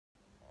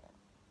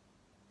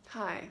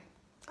Hi,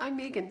 I'm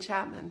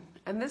Chapman,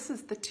 and this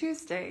is the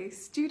Tuesday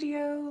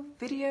Studio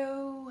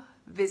Video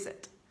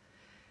Visit.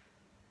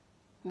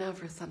 Now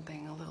for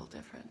something a little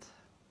different.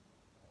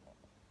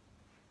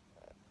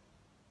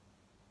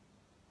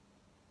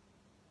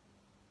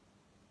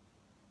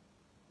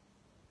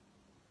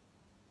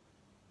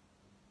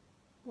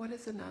 What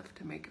is enough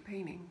to make a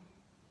painting?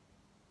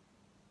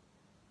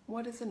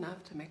 What is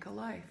enough to make a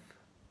life?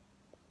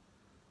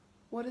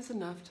 What is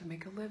enough to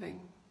make a living?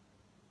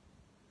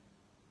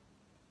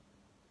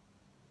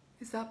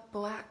 Is that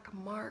black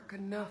mark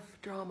enough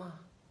drama?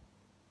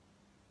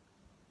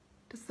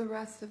 Does the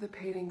rest of the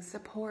painting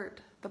support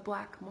the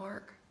black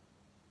mark?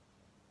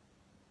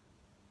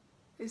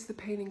 Is the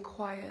painting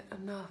quiet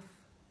enough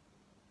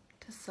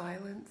to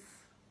silence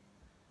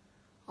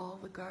all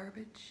the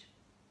garbage?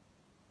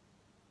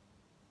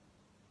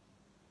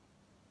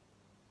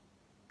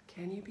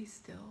 Can you be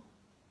still?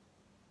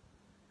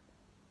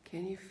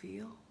 Can you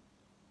feel?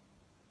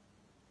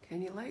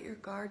 Can you let your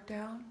guard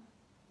down?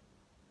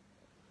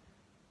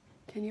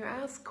 Can you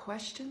ask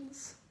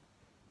questions?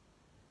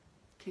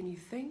 Can you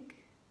think?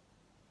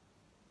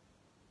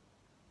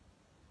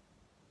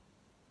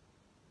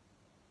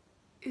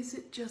 Is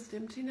it just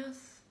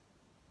emptiness?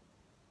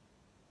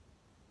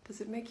 Does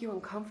it make you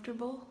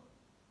uncomfortable?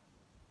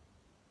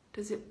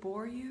 Does it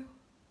bore you?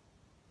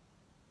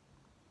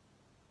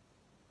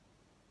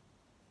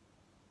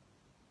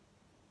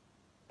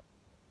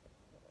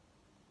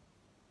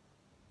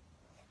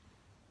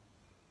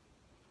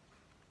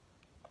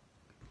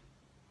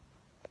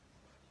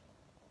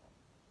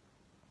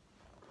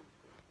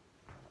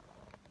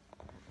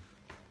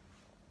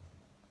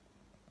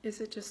 Is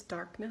it just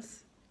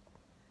darkness?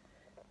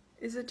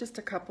 Is it just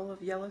a couple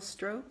of yellow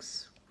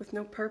strokes with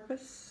no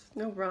purpose,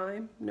 no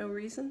rhyme, no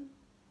reason?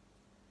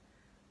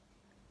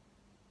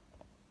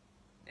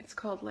 It's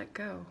called Let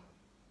Go.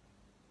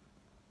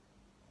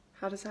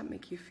 How does that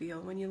make you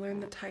feel when you learn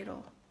the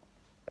title?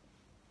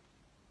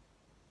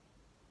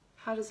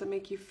 How does it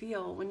make you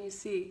feel when you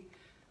see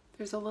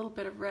there's a little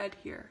bit of red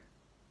here,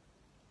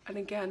 and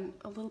again,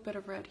 a little bit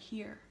of red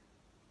here?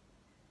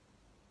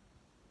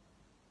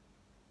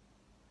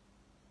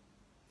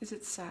 Is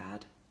it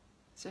sad?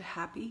 Is it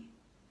happy?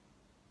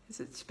 Is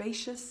it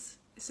spacious?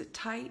 Is it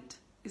tight?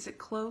 Is it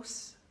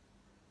close?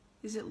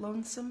 Is it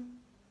lonesome?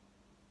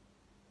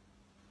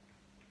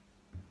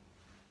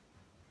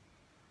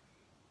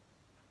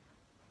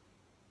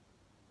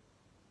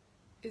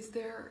 Is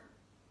there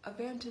a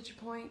vantage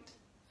point,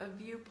 a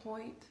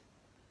viewpoint,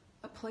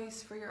 a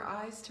place for your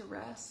eyes to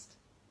rest?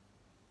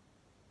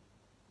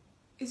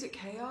 Is it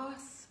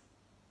chaos?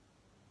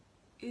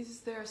 Is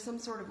there some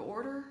sort of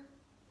order?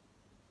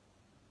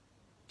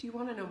 Do you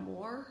want to know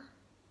more?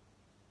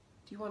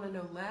 Do you want to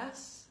know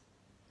less?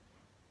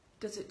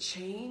 Does it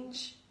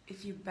change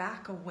if you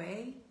back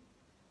away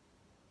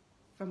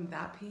from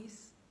that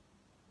piece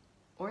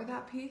or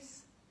that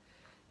piece?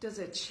 Does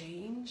it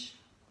change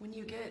when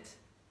you get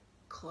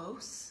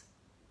close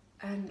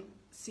and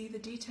see the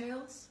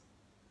details?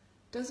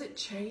 Does it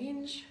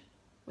change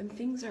when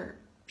things are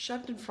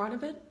shoved in front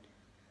of it,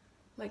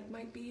 like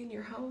might be in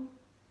your home?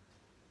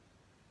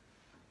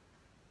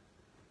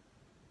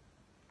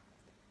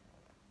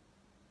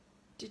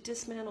 Do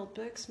dismantled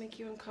books make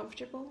you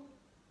uncomfortable?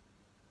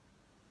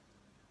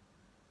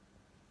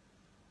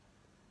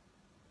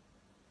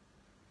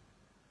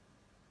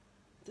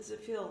 Does it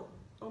feel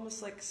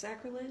almost like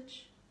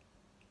sacrilege?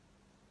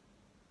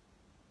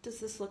 Does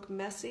this look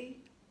messy?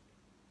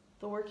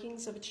 The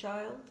workings of a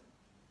child?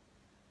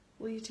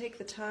 Will you take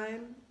the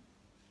time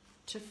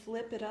to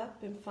flip it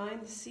up and find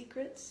the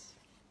secrets?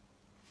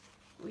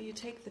 Will you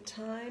take the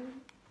time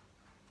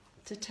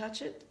to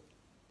touch it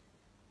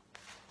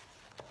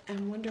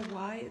and wonder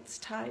why it's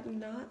tied in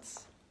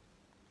knots?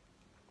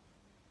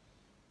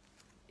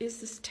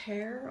 Is this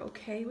tear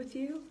okay with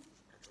you?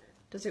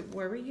 Does it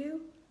worry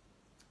you?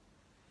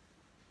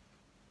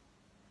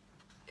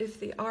 If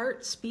the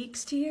art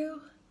speaks to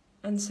you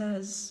and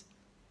says,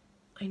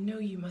 I know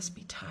you must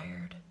be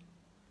tired,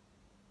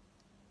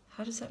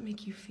 how does that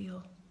make you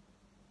feel?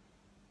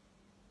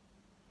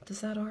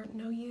 Does that art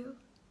know you?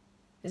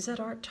 Is that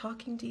art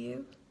talking to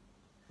you?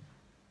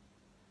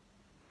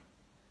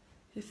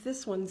 If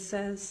this one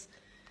says,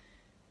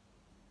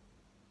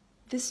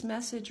 this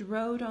message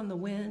rode on the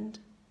wind,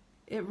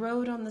 it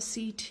rode on the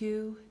sea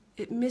too,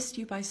 it missed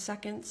you by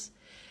seconds,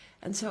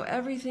 and so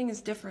everything is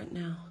different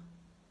now.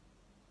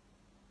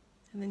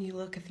 And then you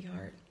look at the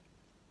art.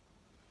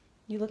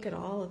 You look at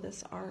all of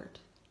this art.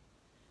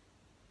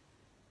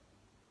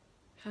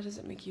 How does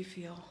it make you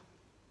feel?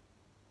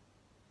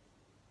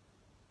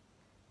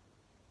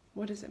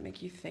 What does it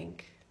make you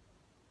think?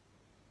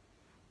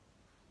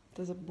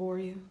 Does it bore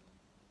you?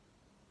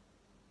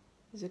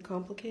 Is it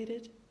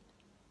complicated?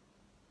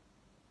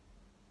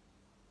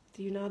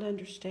 Do you not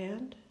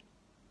understand?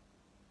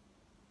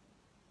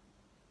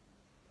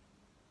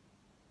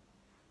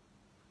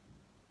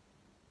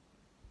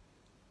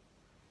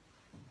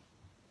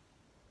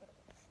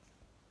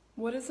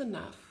 What is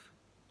enough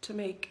to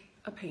make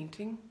a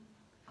painting?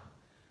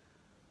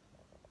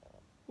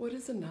 What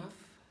is enough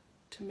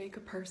to make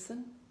a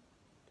person?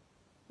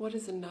 What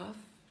is enough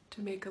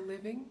to make a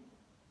living?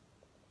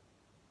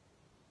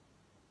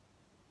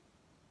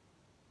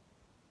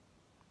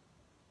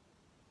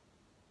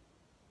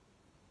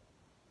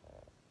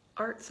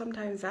 Art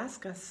sometimes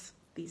asks us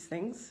these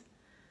things.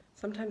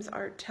 Sometimes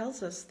art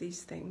tells us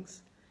these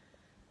things.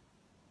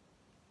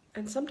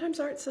 And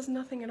sometimes art says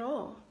nothing at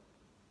all.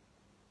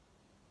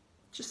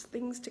 Just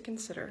things to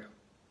consider.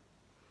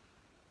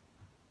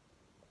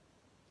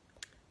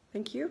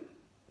 Thank you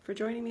for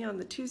joining me on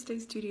the Tuesday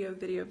Studio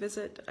video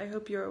visit. I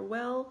hope you're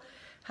well,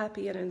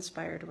 happy, and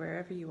inspired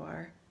wherever you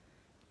are.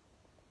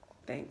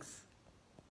 Thanks.